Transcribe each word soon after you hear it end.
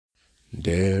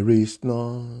There is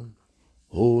none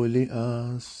holy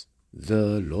as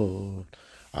the Lord,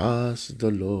 as the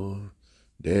Lord.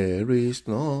 There is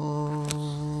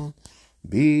none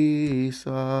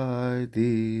beside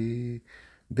thee,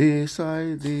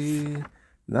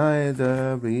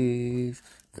 neither is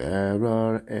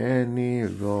there any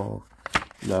rock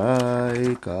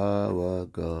like our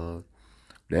God.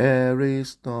 There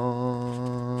is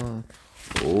none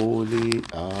holy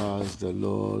as the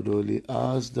Lord, holy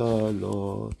as the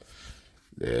Lord.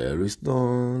 There is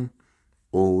none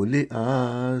holy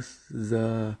as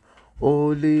the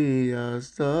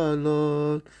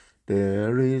Lord.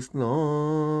 There is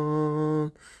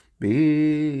none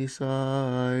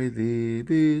beside thee,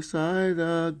 beside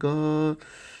the God.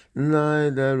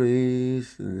 Neither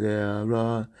is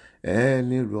there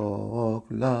any rock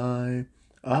like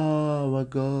our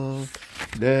God.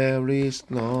 There is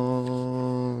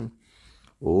none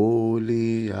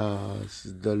holy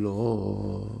as the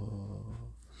Lord.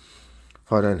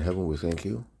 Father in heaven, we thank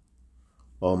you.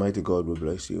 Almighty God, we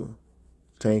bless you.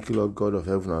 Thank you, Lord God of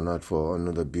heaven and earth, for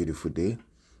another beautiful day.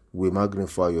 We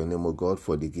magnify your name, O God,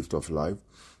 for the gift of life.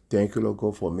 Thank you, Lord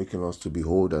God, for making us to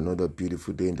behold another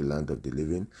beautiful day in the land of the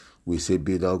living. We say,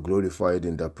 be thou glorified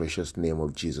in the precious name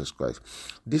of Jesus Christ.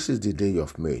 This is the day you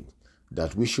have made,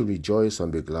 that we should rejoice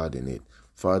and be glad in it.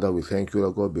 Father, we thank you,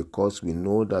 Lord God, because we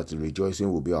know that the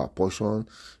rejoicing will be our portion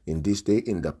in this day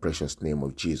in the precious name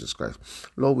of Jesus Christ.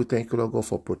 Lord, we thank you, Lord God,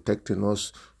 for protecting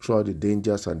us throughout the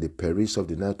dangers and the perils of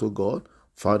the night, O God.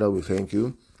 Father, we thank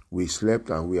you. We slept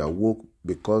and we awoke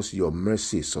because your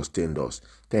mercy sustained us.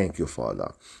 Thank you,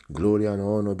 Father. Glory and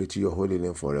honor be to your holy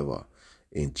name forever.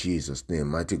 In Jesus' name,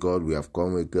 mighty God, we have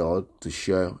come with God to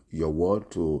share your word,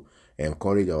 to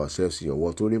encourage ourselves in your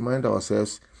word, to remind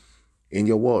ourselves in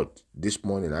your word. This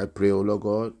morning, I pray, O Lord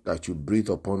God, that you breathe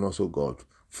upon us, O God,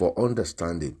 for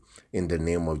understanding in the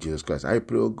name of Jesus Christ. I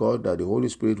pray, O God, that the Holy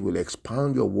Spirit will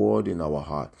expound your word in our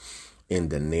heart in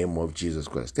the name of Jesus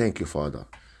Christ. Thank you, Father.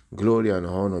 Glory and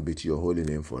honor be to your holy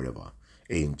name forever.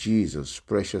 In Jesus'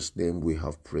 precious name we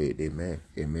have prayed. Amen.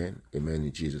 Amen. Amen.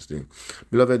 In Jesus' name.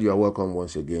 Beloved, you are welcome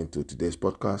once again to today's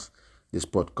podcast. This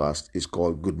podcast is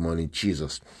called Good Morning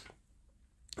Jesus.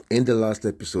 In the last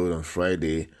episode on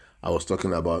Friday, I was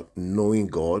talking about knowing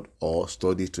God or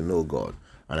study to know God.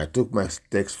 And I took my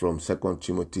text from 2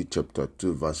 Timothy chapter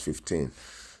 2, verse 15.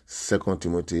 2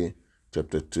 Timothy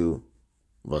chapter 2,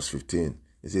 verse 15.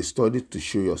 It says, study to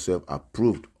show yourself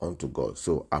approved unto God.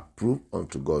 So approve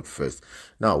unto God first.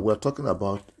 Now, we're talking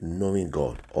about knowing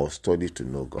God or study to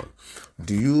know God.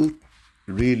 Do you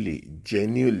really,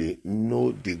 genuinely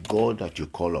know the God that you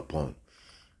call upon?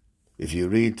 If you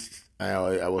read,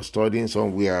 I was studying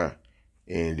somewhere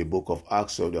in the book of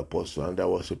Acts of the Apostles, and there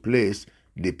was a place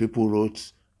the people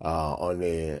wrote on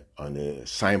a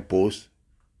signpost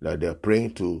that they're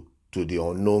praying to the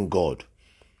unknown God.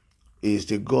 Is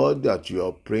the God that you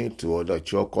are praying to or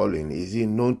that you're calling, is he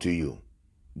known to you?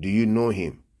 Do you know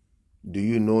him? Do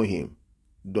you know him?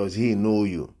 Does he know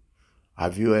you?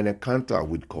 Have you an encounter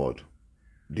with God?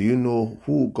 Do you know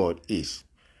who God is?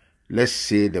 Let's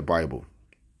say the Bible.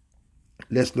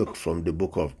 Let's look from the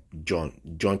book of John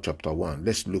chapter 1.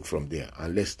 Let's look from there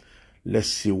and let's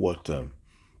see what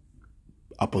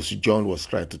Apostle John was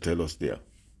trying to tell us there.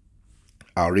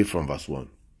 I'll read from verse 1.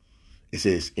 It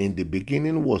says, in the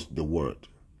beginning was the Word,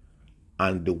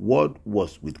 and the Word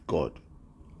was with God,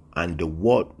 and the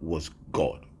Word was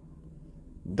God.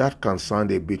 That can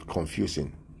sound a bit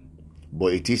confusing,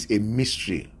 but it is a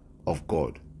mystery of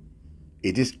God.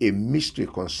 It is a mystery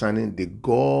concerning the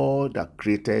God that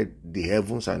created the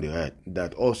heavens and the earth,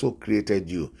 that also created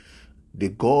you. The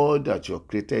God that you're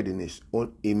created in his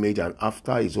own image and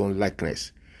after his own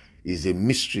likeness is a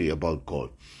mystery about God.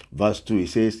 Verse 2, it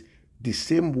says, the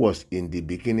same was in the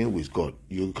beginning with God.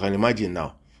 You can imagine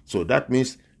now. So that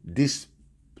means this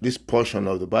portion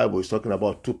of the Bible is talking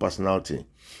about two personalities.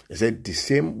 It said the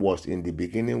same was in the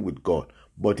beginning with God,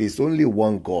 but it's only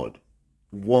one God.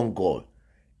 One God.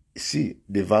 See,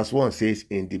 the verse 1 says,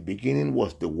 in the beginning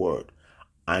was the Word,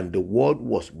 and the Word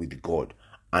was with God,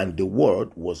 and the Word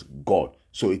was God.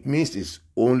 So it means it's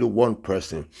only one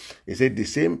person. It said the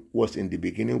same was in the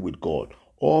beginning with God.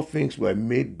 All things were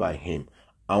made by him,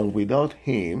 and without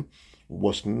him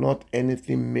was not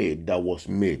anything made that was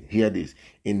made. Hear this.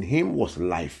 In him was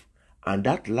life, and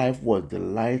that life was the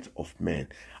light of men.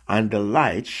 And the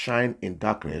light shined in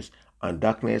darkness, and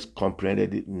darkness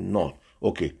comprehended it not.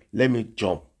 Okay, let me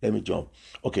jump.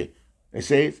 Okay, it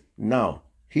says, now,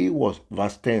 he was,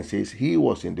 verse 10 says, he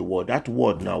was in the world. That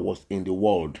word now was in the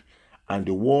world, and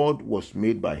the world was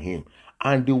made by him,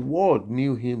 and the world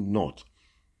knew him not.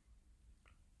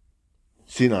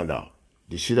 See now,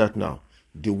 You see that now?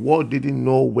 The world didn't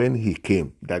know when he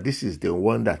came that this is the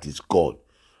one that is God.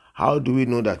 How do we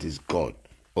know that is God?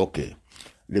 Okay.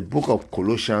 The book of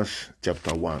Colossians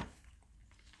chapter 1.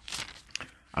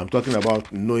 I'm talking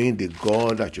about knowing the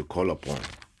God that you call upon.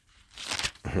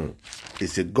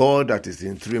 It's a God that is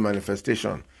in three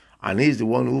manifestations. And he's the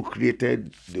one who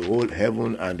created the whole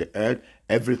heaven and the earth,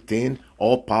 everything,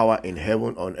 all power in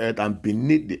heaven, on earth, and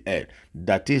beneath the earth.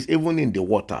 That is, even in the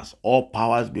waters, all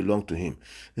powers belong to him.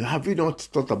 Have you not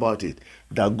thought about it?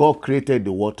 That God created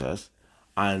the waters,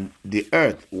 and the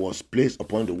earth was placed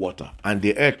upon the water, and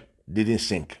the earth didn't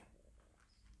sink.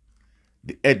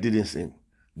 The earth didn't sink.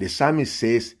 The psalmist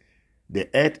says, the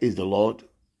earth is the Lord,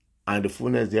 and the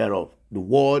fullness thereof, the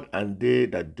world and they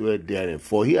that dwell therein.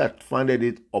 For he hath founded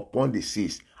it upon the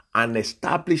seas, and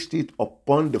established it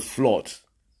upon the floods.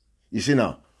 You see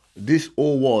now, this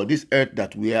old world, this earth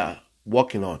that we are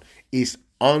walking on, is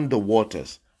on the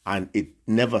waters, and it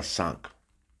never sank.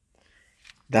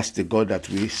 That's the God that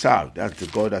we serve. That's the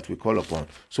God that we call upon.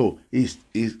 So he's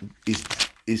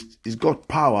got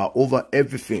power over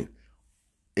everything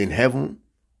in heaven,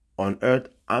 on earth,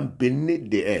 and beneath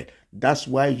the earth. That's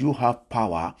why you have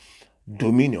power,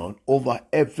 dominion over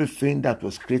everything that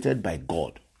was created by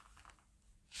God.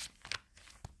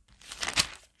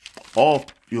 Or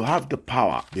you have the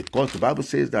power, because the Bible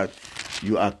says that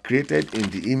you are created in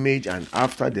the image and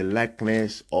after the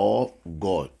likeness of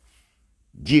God.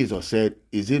 Jesus said,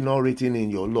 is it not written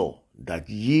in your law that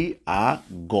ye are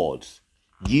gods?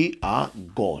 Ye are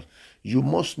God. You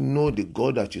must know the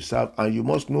God that you serve, and you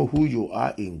must know who you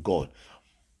are in God.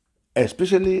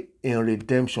 Especially in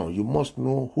redemption, you must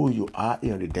know who you are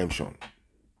in redemption.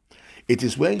 It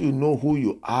is when you know who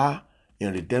you are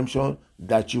in redemption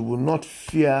that you will not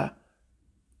fear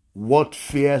what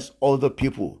fears other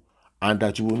people, and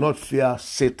that you will not fear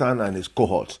Satan and his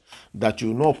cohorts, that you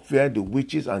will not fear the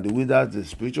witches and the wizards, the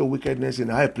spiritual wickedness in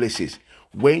high places,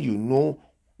 when you know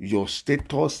your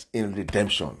status in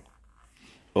redemption.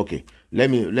 Okay, let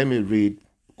me read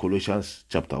Colossians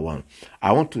chapter 1.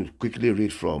 I want to quickly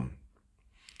read from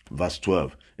verse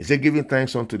 12. It says, giving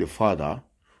thanks unto the Father,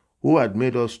 who had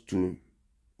made us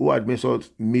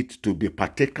meet to be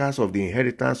partakers of the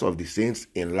inheritance of the saints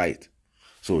in light.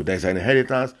 So there's an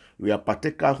inheritance. We are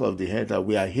partakers of the inheritance.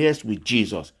 We are heirs with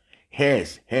Jesus.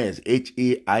 Heirs, Heirs.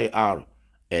 We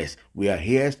are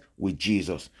heirs with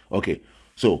Jesus. Okay,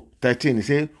 so 13, it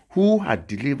says, who had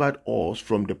delivered us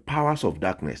from the powers of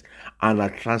darkness and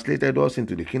had translated us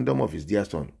into the kingdom of his dear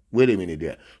Son. Wait a minute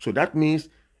there. So that means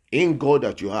in God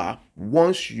that you are,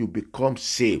 once you become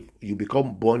saved, you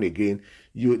become born again,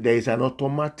 there is an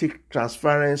automatic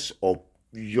transference of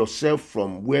yourself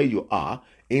from where you are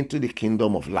into the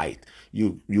kingdom of light.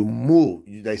 You move.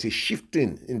 There is a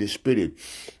shifting in the spirit.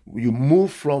 You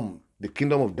move from the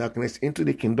kingdom of darkness into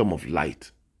the kingdom of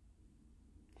light.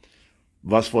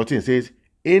 Verse 14 says,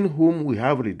 in whom we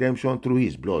have redemption through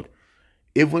his blood,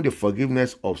 even the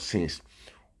forgiveness of sins.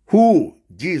 Who?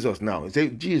 Jesus now. It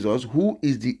says Jesus, who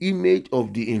is the image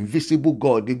of the invisible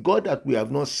God, the God that we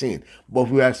have not seen, but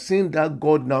we have seen that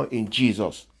God now in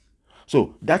Jesus.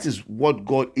 So that is what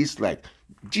God is like.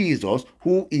 Jesus,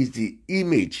 who is the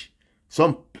image,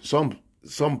 some portion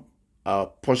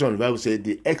of the Bible says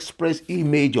the express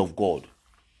image of God,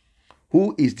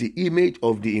 who is the image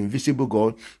of the invisible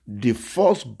God, the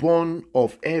firstborn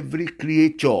of every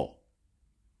creature.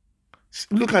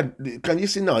 Look at, can you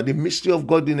see now, the mystery of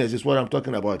godliness is what I'm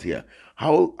talking about here.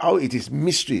 How it is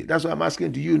mystery. That's why I'm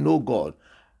asking, do you know God?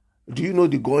 Do you know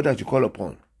the God that you call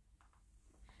upon?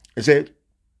 It said,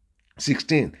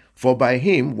 16, for by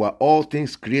him were all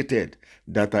things created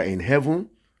that are in heaven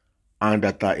and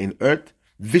that are in earth,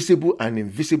 visible and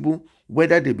invisible,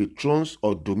 whether they be thrones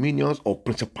or dominions or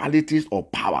principalities or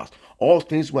powers. All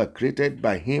things were created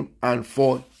by him and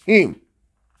for him.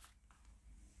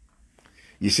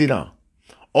 You see now,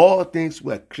 all things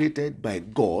were created by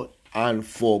God and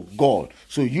for God.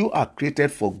 So you are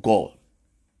created for God.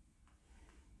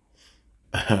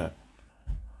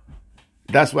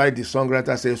 That's why the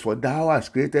songwriter says, for thou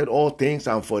hast created all things,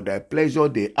 and for thy pleasure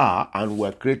they are and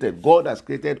were created. God has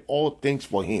created all things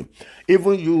for him.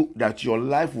 Even you, that your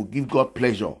life will give God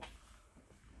pleasure.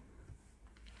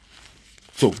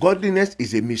 So godliness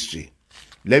is a mystery.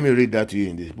 Let me read that to you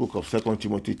in the book of 2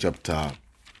 Timothy chapter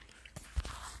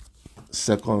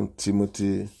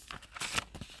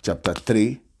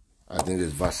 3. I think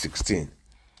it's verse 16.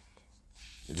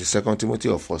 Is it 2 Timothy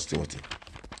or 1 Timothy?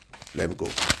 Let me go.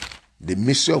 The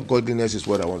mystery of godliness is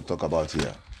what I want to talk about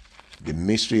here. The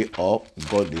mystery of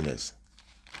godliness.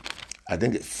 I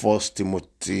think it's 1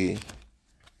 Timothy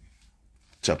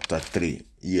chapter 3.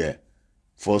 Yeah.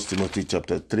 1 Timothy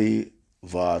chapter 3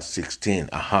 verse 16.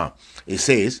 It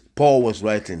says, Paul was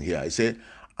writing here. He said,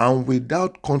 and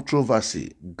without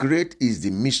controversy, great is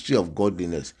the mystery of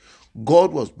godliness.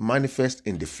 God was manifest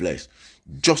in the flesh,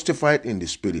 justified in the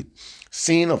spirit,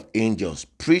 seen of angels,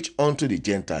 preached unto the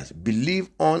Gentiles,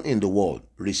 believed on in the world,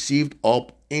 received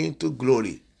up into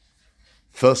glory.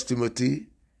 1 Timothy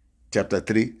chapter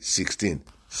 3, 16.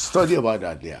 Study about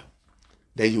that there.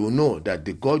 Then you will know that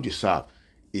the God you serve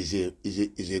is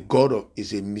a God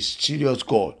is a mysterious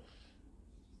God.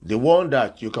 The one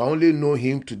that you can only know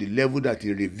him to the level that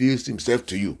he reveals himself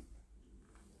to you.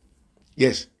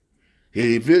 Yes,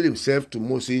 he revealed himself to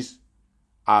Moses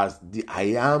as the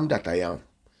I am that I am.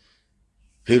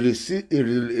 He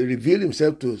revealed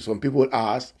himself to some people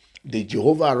as the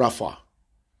Jehovah Rapha,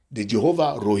 the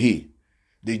Jehovah Rohi,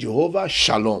 the Jehovah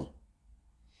Shalom.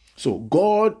 So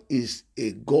God is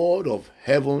a God of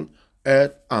heaven,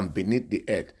 earth, and beneath the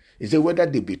earth. He said whether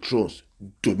they be thrones,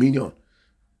 dominion,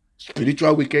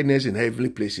 spiritual wickedness in heavenly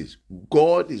places,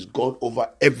 God is God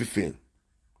over everything.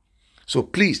 So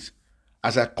please,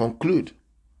 as I conclude,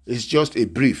 it's just a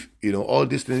brief. All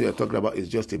these things we're talking about is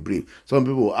just a brief. Some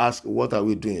people will ask, what are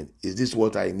we doing? Is this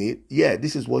what I need? Yeah,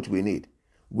 this is what we need.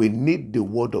 We need the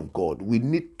word of God. We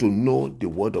need to know the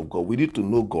word of God. We need to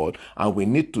know God, and we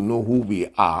need to know who we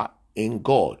are in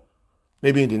God.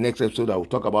 Maybe in the next episode, I will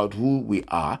talk about who we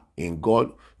are in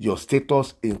God, your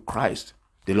status in Christ.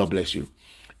 The Lord bless you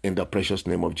in the precious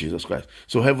name of Jesus Christ.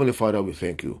 So Heavenly Father, we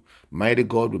thank you. Mighty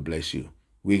God, we bless you.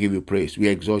 We give you praise. We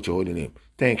exalt your holy name.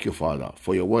 Thank you, Father,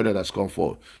 for your word that has come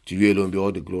forth. To you alone be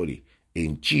all the glory.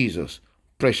 In Jesus'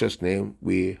 precious name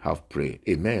we have prayed.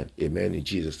 Amen. Amen. In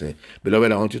Jesus' name.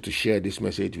 Beloved, I want you to share this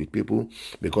message with people,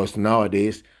 because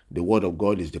nowadays the word of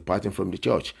God is departing from the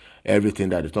church. Everything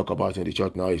that they talk about in the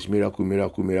church now is miracle,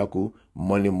 miracle, miracle,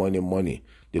 money, money, money.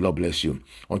 The Lord bless you.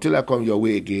 Until I come your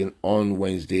way again on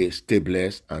Wednesday, stay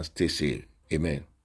blessed and stay safe. Amen.